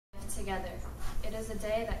together. It is a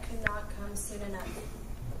day that could not come soon enough.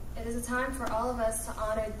 It is a time for all of us to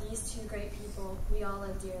honor these two great people we all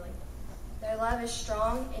love dearly. Their love is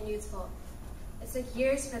strong and youthful. It took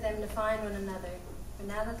years for them to find one another, but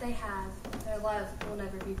now that they have, their love will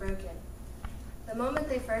never be broken. The moment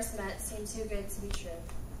they first met seemed too good to be true.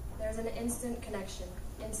 There was an instant connection,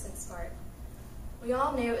 instant spark. We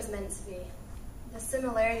all knew it was meant to be. The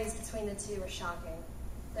similarities between the two were shocking.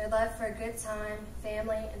 Their love for a good time,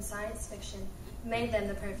 family, and science fiction made them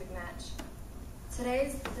the perfect match.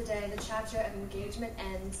 Today's the day the chapter of engagement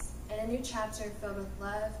ends, and a new chapter filled with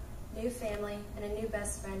love, new family, and a new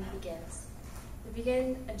best friend begins. They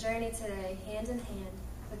begin a journey today, hand in hand,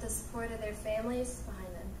 with the support of their families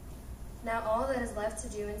behind them. Now all that is left to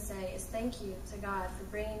do and say is thank you to God for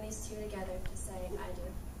bringing these two together to say, I do.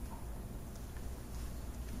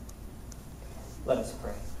 Let us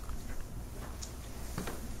pray.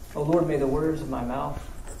 O Lord, may the words of my mouth,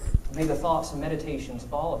 may the thoughts and meditations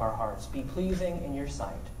of all of our hearts be pleasing in your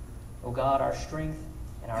sight. O God, our strength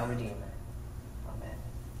and our Redeemer. Amen.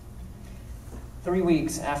 3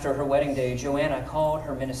 weeks after her wedding day, Joanna called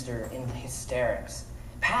her minister in hysterics.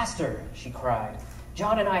 "Pastor," she cried,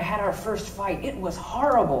 "John and I had our first fight. It was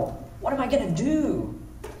horrible. What am I going to do?"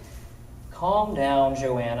 "Calm down,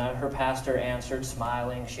 Joanna," her pastor answered,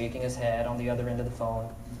 smiling, shaking his head on the other end of the phone,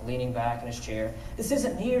 leaning back in his chair. "This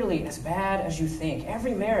isn't nearly as bad as you think.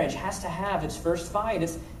 Every marriage has to have its first fight.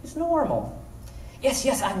 It's normal."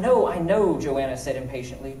 Yes, I know, Joanna said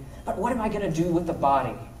impatiently. "But what am I going to do with the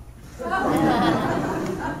body?"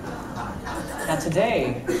 Now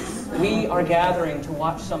today, we are gathering to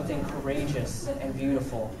watch something courageous and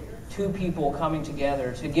beautiful. Two people coming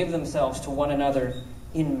together to give themselves to one another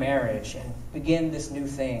in marriage and begin this new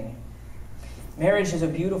thing. Marriage is a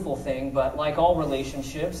beautiful thing, but like all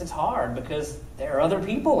relationships, it's hard because there are other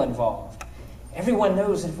people involved. Everyone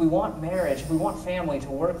knows that if we want marriage, if we want family to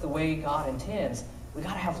work the way God intends, we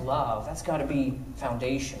got to have love. That's got to be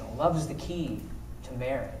foundational. Love is the key to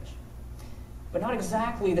marriage. But not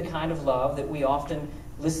exactly the kind of love that we often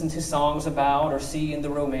listen to songs about or see in the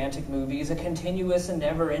romantic movies, a continuous and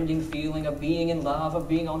never-ending feeling of being in love, of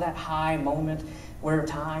being on that high moment where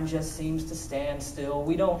time just seems to stand still.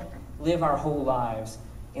 We don't live our whole lives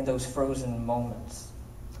in those frozen moments.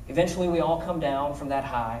 Eventually, we all come down from that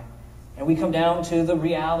high, and we come down to the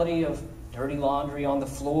reality of dirty laundry on the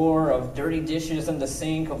floor, of dirty dishes in the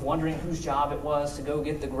sink, of wondering whose job it was to go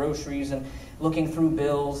get the groceries, and looking through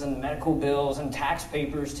bills and medical bills and tax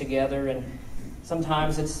papers together. And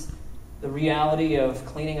sometimes it's the reality of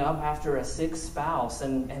cleaning up after a sick spouse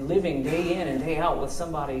and living day in and day out with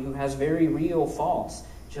somebody who has very real faults,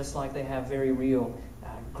 just like they have very real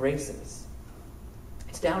graces.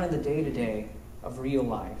 It's down in the day-to-day of real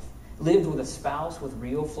life, lived with a spouse with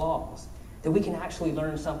real flaws, that we can actually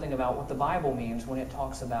learn something about what the Bible means when it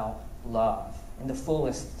talks about love in the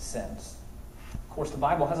fullest sense. Of course, the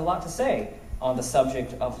Bible has a lot to say on the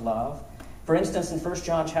subject of love. For instance, in 1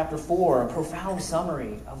 John chapter 4, a profound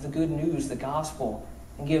summary of the good news, the gospel,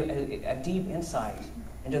 and give a deep insight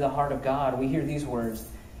into the heart of God, we hear these words: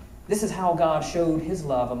 "This is how God showed his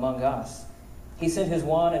love among us. He sent his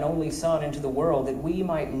one and only Son into the world that we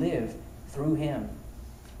might live through him.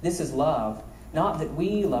 This is love, not that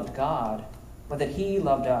we loved God, but that he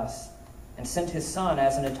loved us and sent his Son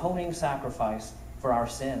as an atoning sacrifice for our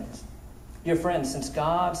sins. Dear friends, since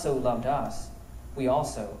God so loved us, we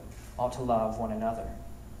also ought to love one another."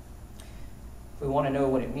 If we want to know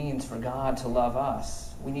what it means for God to love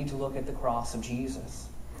us, we need to look at the cross of Jesus.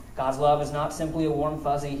 God's love is not simply a warm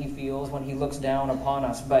fuzzy he feels when he looks down upon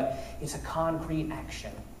us, but it's a concrete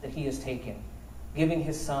action that he has taken, giving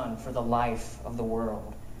his Son for the life of the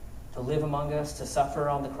world, to live among us, to suffer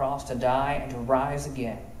on the cross, to die, and to rise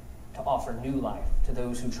again, to offer new life to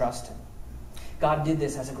those who trust him. God did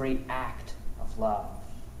this as a great act of love.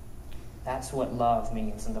 That's what love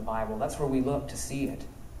means in the Bible. That's where we look to see it.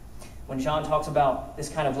 When John talks about this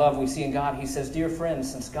kind of love we see in God, he says, "Dear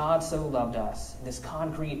friends, since God so loved us," in this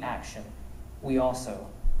concrete action, we also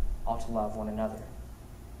ought to love one another.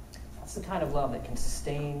 That's the kind of love that can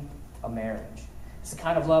sustain a marriage. It's the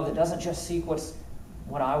kind of love that doesn't just seek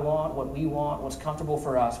what I want, what we want, what's comfortable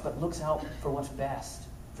for us, but looks out for what's best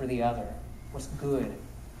for the other, what's good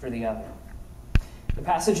for the other. The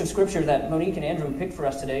passage of Scripture that Monique and Andrew picked for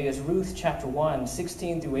us today is Ruth chapter 1,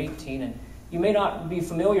 16 through 18. And you may not be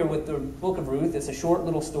familiar with the book of Ruth. It's a short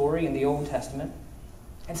little story in the Old Testament.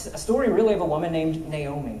 It's a story really of a woman named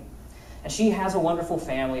Naomi. And she has a wonderful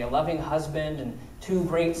family, a loving husband and 2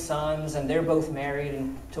 great sons, and they're both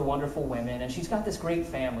married to wonderful women. And she's got this great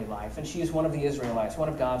family life, and she is one of the Israelites, one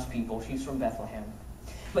of God's people. She's from Bethlehem.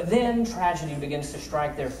 But then tragedy begins to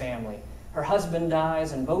strike their family. Her husband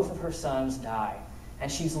dies and both of her sons die.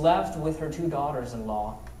 And she's left with her 2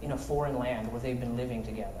 daughters-in-law in a foreign land where they've been living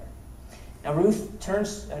together. Now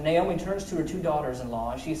Naomi turns to her 2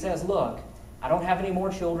 daughters-in-law and she says, look, I don't have any more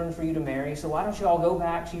children for you to marry, so why don't you all go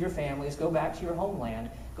back to your families, go back to your homeland,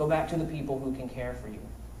 go back to the people who can care for you.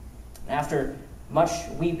 After much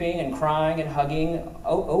weeping and crying and hugging,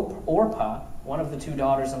 Orpah, one of the 2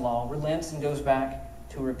 daughters-in-law, relents and goes back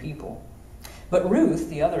to her people. But Ruth,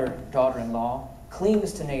 the other daughter-in-law,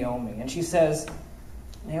 clings to Naomi, and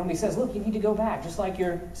Naomi says, look, you need to go back, just like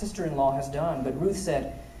your sister-in-law has done. But Ruth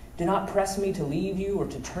said, do not press me to leave you or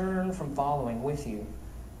to turn from following with you.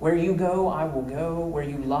 Where you go, I will go. Where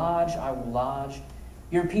you lodge, I will lodge.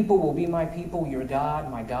 Your people will be my people, your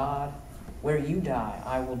God, my God. Where you die,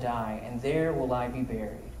 I will die, and there will I be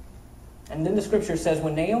buried. And then the scripture says,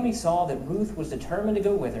 when Naomi saw that Ruth was determined to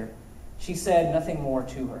go with her, she said nothing more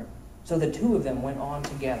to her. So the 2 of them went on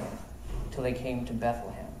together till they came to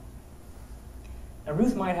Bethlehem. Now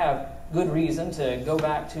Ruth might have good reason to go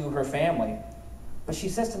back to her family, but she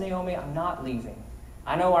says to Naomi, I'm not leaving.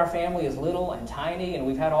 I know our family is little and tiny, and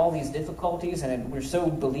we've had all these difficulties, and we're so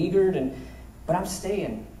beleaguered, but I'm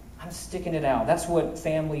staying. I'm sticking it out. That's what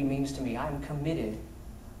family means to me. I'm committed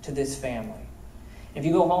to this family. If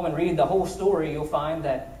you go home and read the whole story, you'll find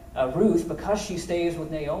that Ruth, because she stays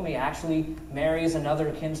with Naomi, actually marries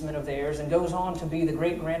another kinsman of theirs and goes on to be the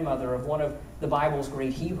great-grandmother of one of the Bible's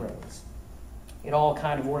great heroes. It all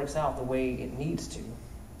kind of works out the way it needs to.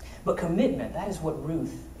 But commitment, that is what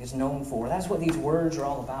Ruth is known for. That's what these words are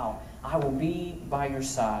all about. I will be by your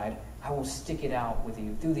side. I will stick it out with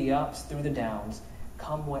you through the ups, through the downs,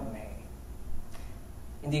 come what may.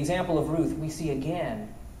 In the example of Ruth, we see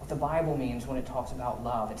again what the Bible means when it talks about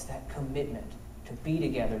love. It's that commitment to be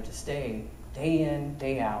together, to stay day in,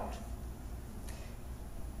 day out.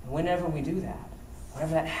 And whenever we do that,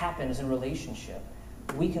 whenever that happens in relationship,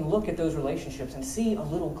 we can look at those relationships and see a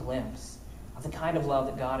little glimpse of the kind of love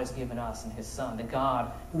that God has given us in his Son, the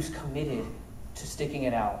God who's committed to sticking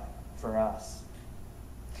it out for us.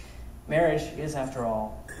 Marriage is, after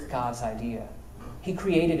all, God's idea. He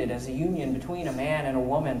created it as a union between a man and a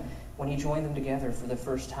woman when he joined them together for the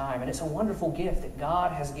first time. And it's a wonderful gift that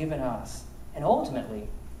God has given us. And ultimately,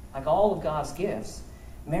 like all of God's gifts,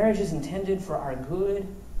 marriage is intended for our good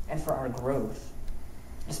and for our growth.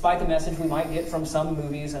 Despite the message we might get from some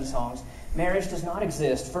movies and songs, marriage does not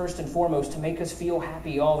exist first and foremost to make us feel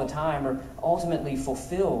happy all the time or ultimately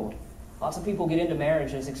fulfilled. Lots of people get into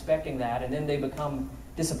marriages expecting that, and then they become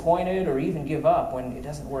disappointed or even give up when it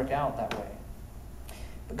doesn't work out that way.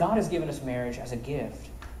 But God has given us marriage as a gift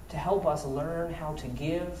to help us learn how to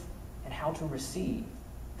give and how to receive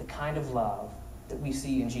the kind of love that we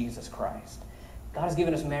see in Jesus Christ. God has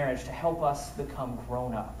given us marriage to help us become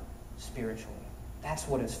grown up spiritually. That's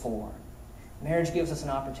what it's for. Marriage gives us an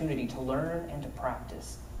opportunity to learn and to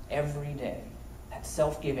practice every day that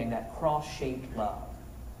self-giving, that cross-shaped love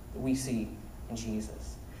that we see in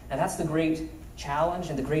Jesus. Now that's the great challenge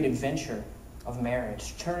and the great adventure of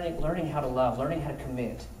marriage, learning how to love, learning how to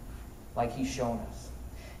commit like he's shown us.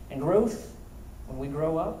 And growth, when we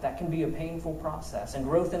grow up, that can be a painful process. And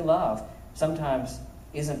growth in love sometimes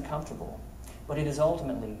isn't comfortable, but it is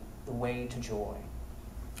ultimately the way to joy.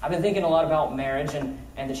 I've been thinking a lot about marriage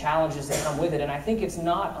and the challenges that come with it, and I think it's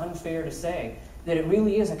not unfair to say that it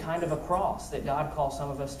really is a kind of a cross that God calls some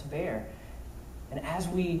of us to bear. And as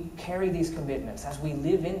we carry these commitments, as we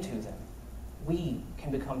live into them, we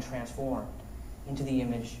can become transformed into the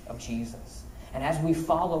image of Jesus. And as we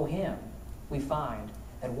follow him, we find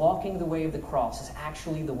that walking the way of the cross is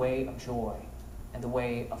actually the way of joy and the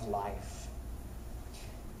way of life.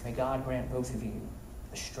 May God grant both of you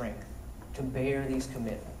the strength to bear these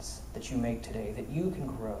commitments that you make today, that you can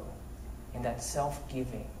grow in that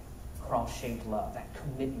self-giving, cross-shaped love, that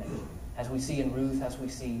commitment, as we see in Ruth, as we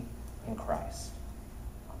see in Christ.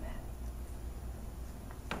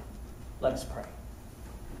 Amen. Let us pray.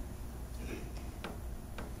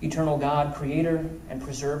 Eternal God, creator and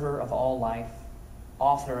preserver of all life,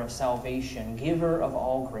 author of salvation, giver of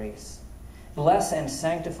all grace, bless and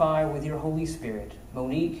sanctify with your Holy Spirit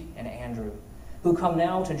Monique and Andrew, who come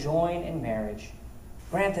now to join in marriage.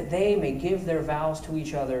 Grant that they may give their vows to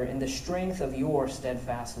each other in the strength of your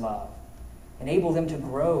steadfast love. Enable them to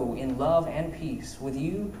grow in love and peace with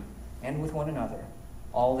you and with one another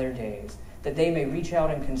all their days, that they may reach out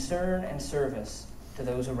in concern and service to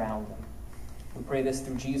those around them. We pray this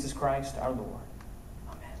through Jesus Christ our Lord.